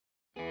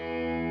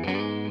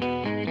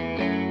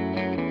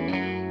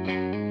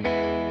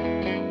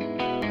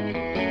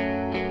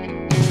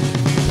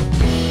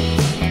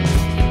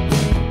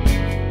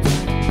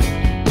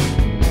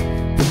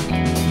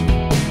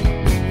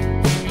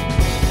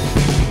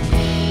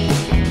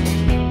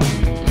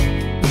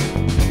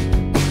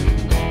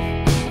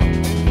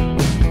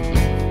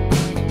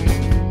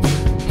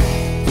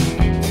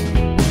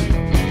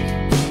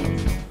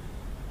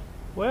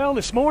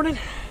this morning.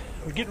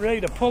 We're getting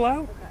ready to pull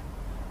out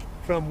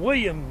from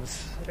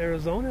Williams,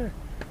 Arizona.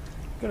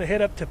 Going to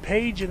head up to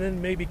Page and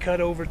then maybe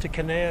cut over to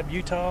Kanab,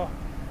 Utah.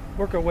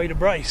 Work our way to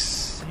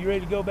Bryce. You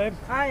ready to go, babe?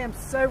 I am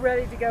so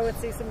ready to go and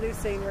see some new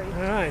scenery.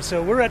 All right,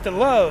 so we're at the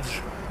Loves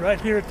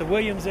right here at the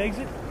Williams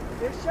exit.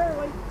 Here's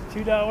Shirley.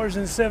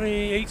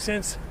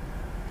 $2.78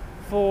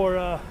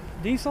 for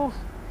diesel.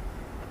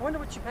 I wonder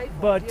what you paid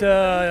for. But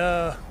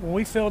when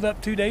we filled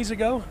up 2 days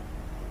ago,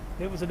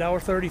 it was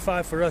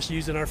 $1.35 for us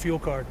using our fuel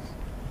card.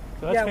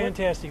 So that's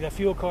fantastic. That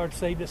fuel card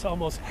saved us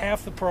almost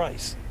half the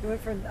price. It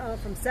went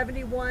from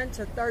 71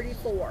 to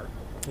 34.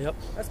 Yep.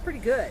 That's pretty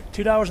good.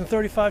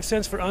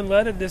 $2.35 for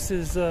unleaded. This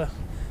is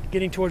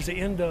getting towards the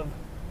end of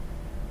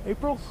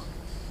April.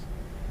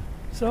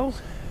 So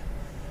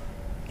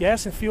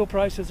gas and fuel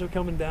prices are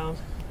coming down.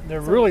 They're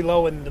really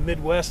low in the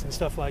Midwest and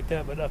stuff like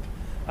that, but up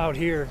out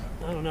here,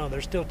 I don't know,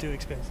 they're still too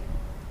expensive.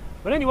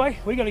 But anyway,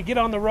 we're going to get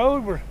on the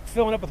road. We're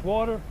filling up with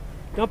water,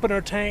 dumping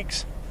our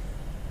tanks,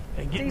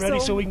 and getting ready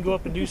so we can go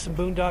up and do some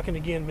boondocking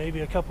again,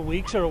 maybe a couple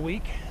weeks or a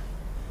week.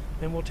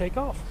 Then we'll take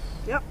off.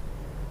 Yep.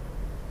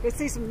 Go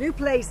see some new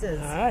places.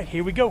 All right,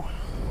 here we go.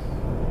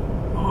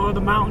 Oh,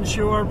 the mountains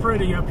sure are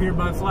pretty up here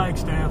by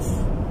Flagstaff.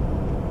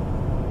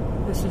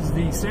 This is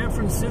the San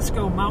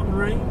Francisco mountain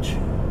range.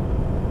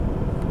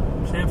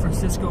 San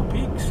Francisco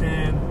peaks,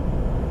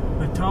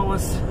 and the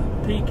tallest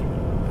peak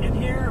in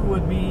here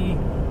would be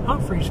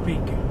Humphreys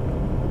Peak.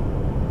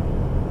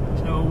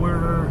 So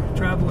we're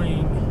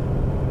traveling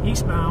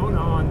eastbound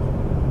on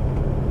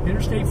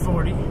Interstate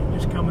 40,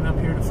 just coming up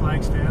here to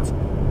Flagstaff,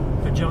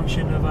 the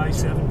junction of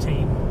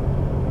I-17.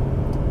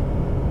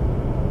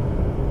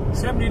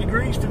 70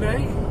 degrees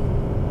today.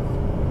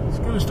 It's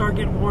going to start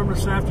getting warmer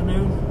this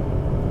afternoon,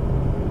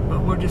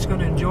 but we're just going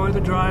to enjoy the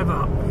drive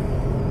up.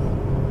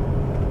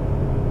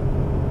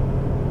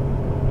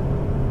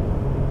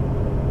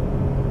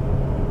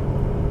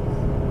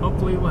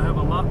 Hopefully we'll have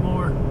a lot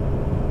more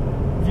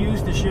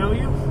views to show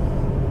you.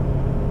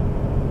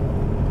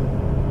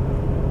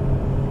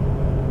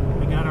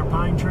 We got our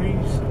pine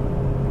trees,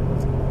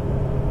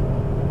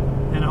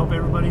 and I hope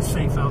everybody's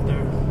safe out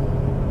there.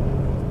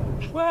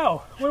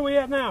 Well, where are we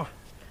at now?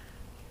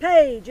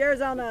 Page,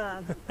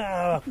 Arizona.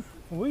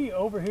 We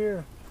over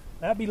here,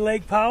 that'd be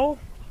Lake Powell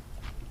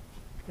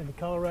in the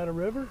Colorado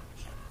River.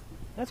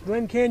 That's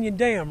Glen Canyon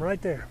Dam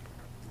right there.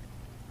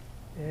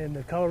 And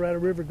the Colorado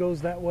River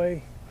goes that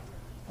way,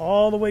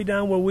 all the way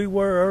down where we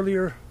were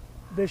earlier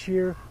this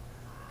year,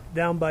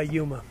 down by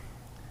Yuma.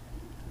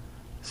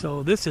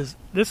 So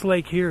this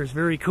lake here is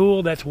very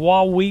cool. That's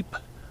Waweep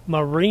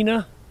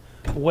Marina,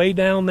 way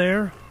down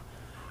there,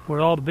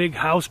 where all the big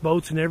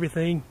houseboats and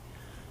everything.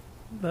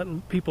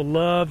 But people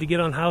love to get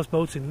on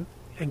houseboats and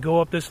go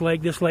up this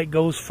lake. This lake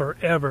goes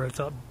forever. It's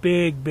a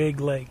big,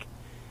 big lake.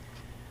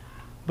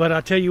 But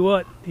I tell you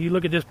what, you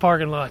look at this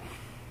parking lot.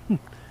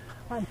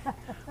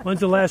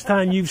 When's the last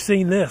time you've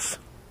seen this?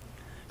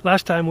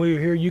 Last time we were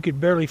here, you could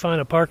barely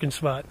find a parking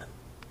spot.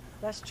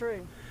 That's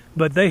true.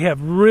 But they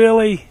have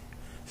really,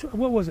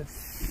 what was it,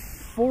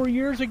 4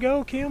 years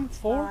ago, Kim?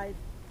 5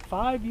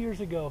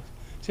 years ago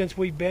since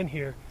we've been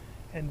here.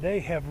 And they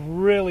have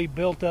really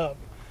built up.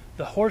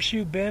 The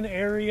Horseshoe Bend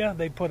area,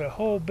 they put a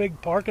whole big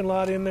parking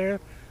lot in there.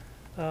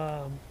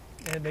 And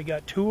they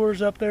got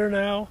tours up there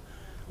now,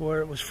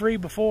 where it was free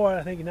before.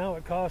 I think now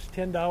it costs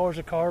 $10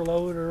 a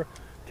carload or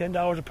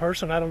 $10 a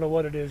person. I don't know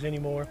what it is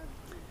anymore.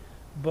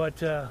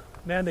 But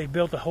man, they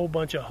built a whole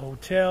bunch of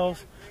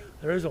hotels.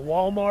 There is a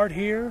Walmart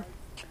here.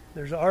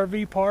 There's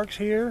RV parks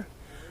here.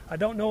 I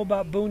don't know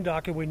about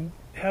boondocking. We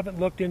haven't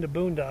looked into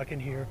boondocking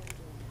here.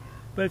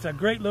 But it's a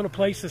great little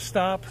place to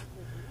stop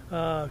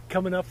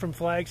coming up from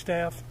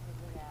Flagstaff.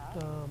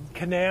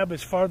 Kanab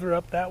is farther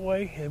up that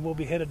way, and we'll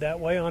be headed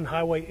that way on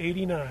Highway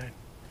 89.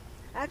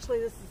 Actually,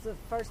 this is the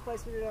first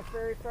place we did our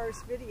very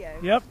first video.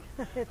 Yep.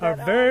 Our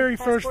very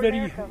first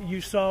video, you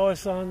saw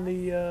us on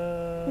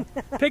the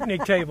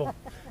picnic table,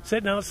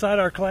 sitting outside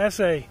our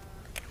Class A.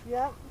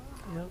 Yep.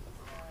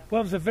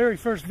 Well, it was the very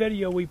first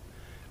video we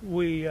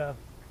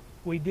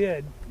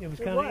did. It was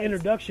kind of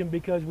introduction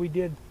because we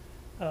did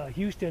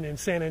Houston and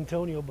San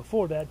Antonio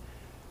before that.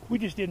 We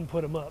just didn't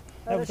put them up.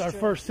 That was our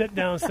first sit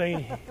down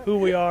saying who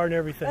we are and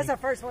everything. That's our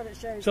first one that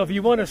shows. So if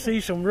you want to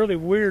see some really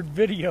weird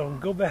video,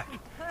 go back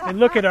and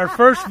look at our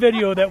first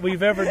video that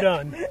we've ever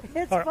done.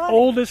 It's our funny.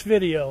 Oldest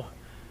video.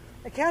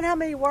 I count how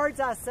many words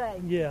I say.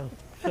 Yeah,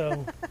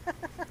 so,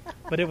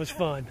 but it was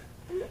fun.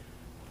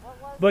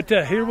 But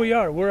here we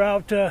are. We're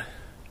out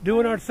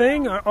doing our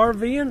thing, our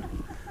RVing.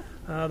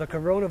 The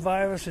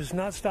coronavirus is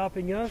not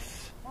stopping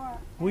us.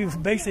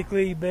 We've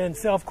basically been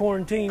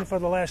self-quarantined for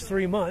the last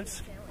 3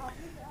 months.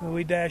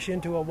 We dash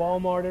into a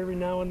Walmart every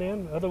now and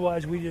then.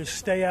 Otherwise, we just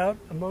stay out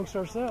amongst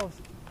ourselves.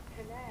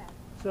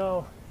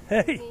 So,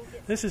 hey,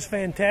 this is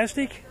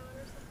fantastic.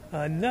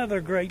 Another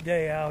great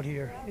day out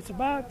here. It's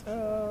about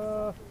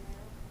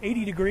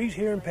 80 degrees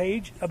here in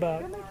Page,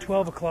 about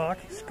 12 o'clock.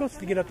 It's supposed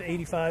to get up to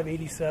 85,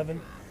 87.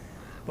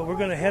 But we're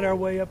going to head our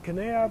way up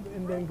Kanab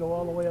and then go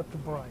all the way up to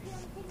Bryce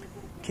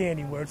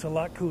Canyon, where it's a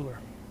lot cooler.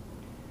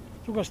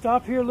 we're going to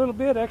stop here a little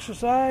bit,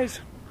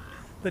 exercise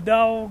the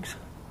dogs,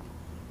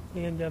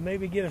 and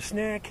maybe get a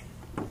snack,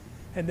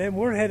 and then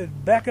we're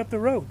headed back up the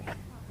road.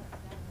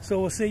 So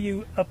we'll see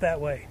you up that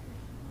way.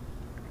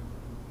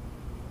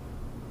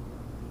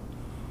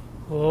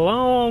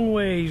 Long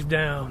ways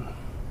down.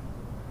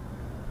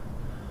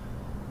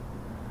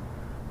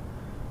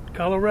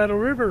 Colorado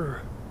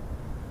River,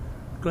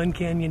 Glen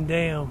Canyon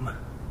Dam,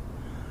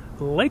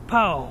 Lake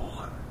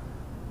Powell.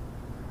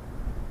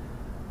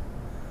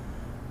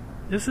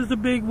 This is the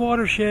big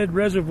watershed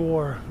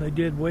reservoir they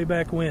did way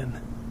back when.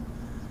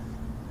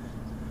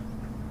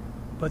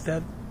 But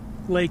that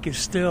lake is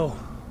still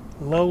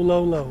low,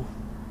 low, low.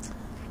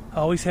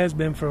 Always has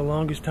been for the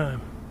longest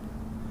time.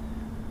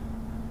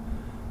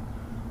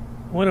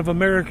 One of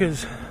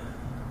America's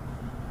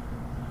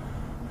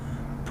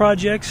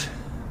projects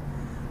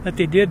that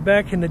they did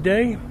back in the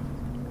day.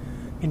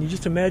 Can you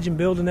just imagine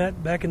building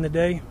that back in the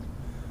day?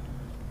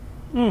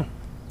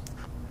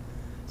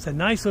 It's a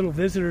nice little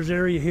visitors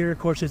area here. Of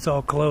course, it's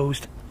all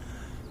closed,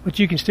 but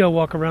you can still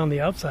walk around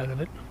the outside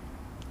of it.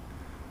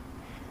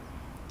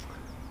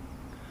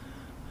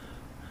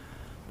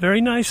 Very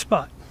nice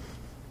spot.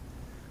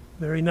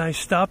 Very nice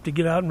stop to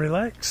get out and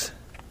relax.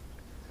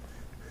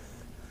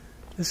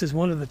 This is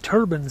one of the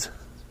turbines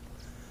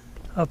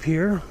up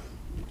here.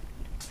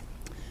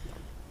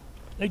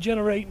 They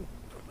generate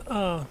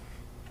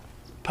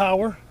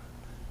power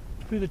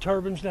through the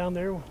turbines down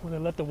there when they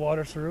let the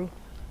water through.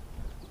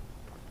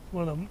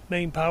 One of the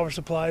main power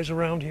supplies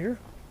around here.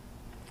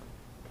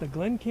 The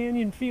Glen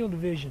Canyon Field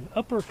Division,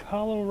 Upper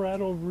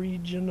Colorado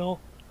Region,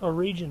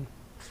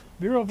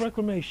 Bureau of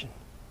Reclamation,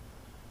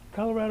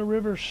 Colorado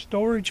River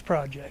Storage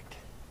Project.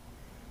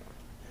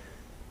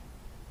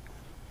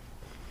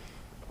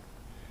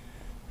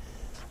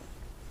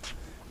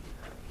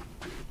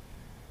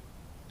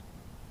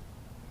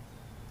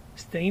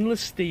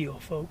 Stainless steel,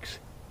 folks.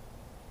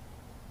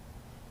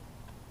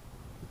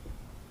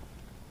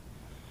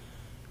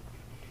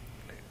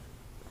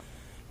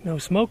 No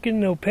smoking,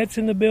 no pets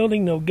in the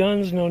building, no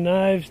guns, no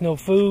knives, no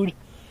food.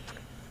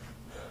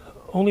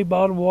 Only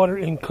bottled water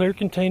in clear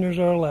containers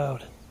are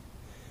allowed.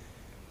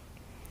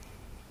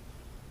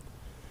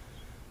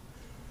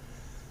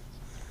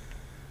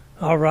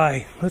 All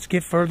right, let's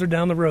get further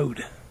down the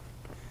road.